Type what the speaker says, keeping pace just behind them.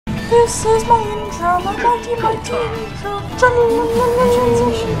This is my intro, my mighty intro.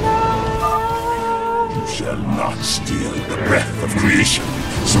 You shall not steal the breath of creation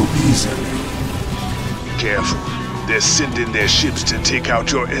so easily. Careful. They're sending their ships to take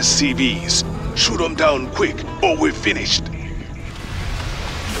out your SCVs. Shoot them down quick, or we're finished.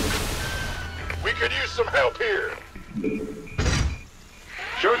 We could use some help here.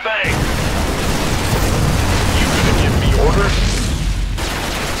 Sure thing. You gonna give me orders?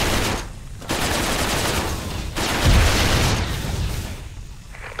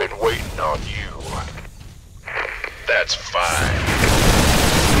 Been waiting on you. That's fine.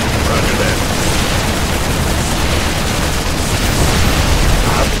 Roger that.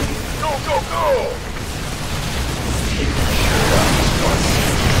 Go, go, go!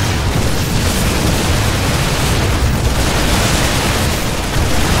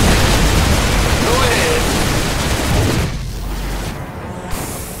 Go ahead.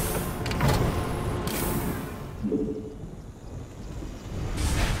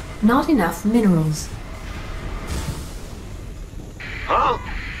 Not enough minerals. Huh?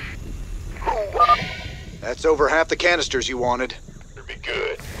 That's over half the canisters you wanted. It'll be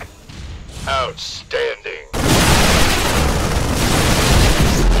good. Outstanding.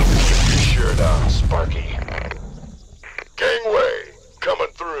 Keep your shirt on, Sparky. Gangway,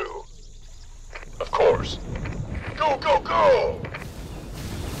 coming through. Of course. Go, go, go!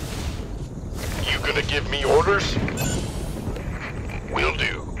 You gonna give me orders? Will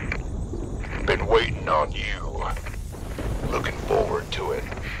do. Been waiting on you. Looking forward to it.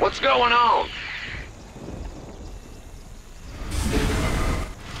 What's going on?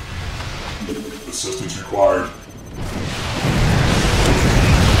 Assistance required.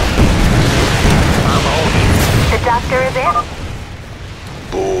 I'm on it. The doctor is in.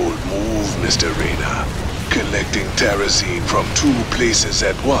 Bold move, Mr. Rayner. Collecting terrazine from 2 places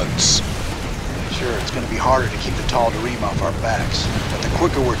at once. Sure, it's gonna be harder to keep the tall Dareem off our backs. But the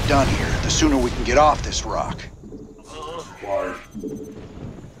quicker we're done here, the sooner we can get off this rock. Required.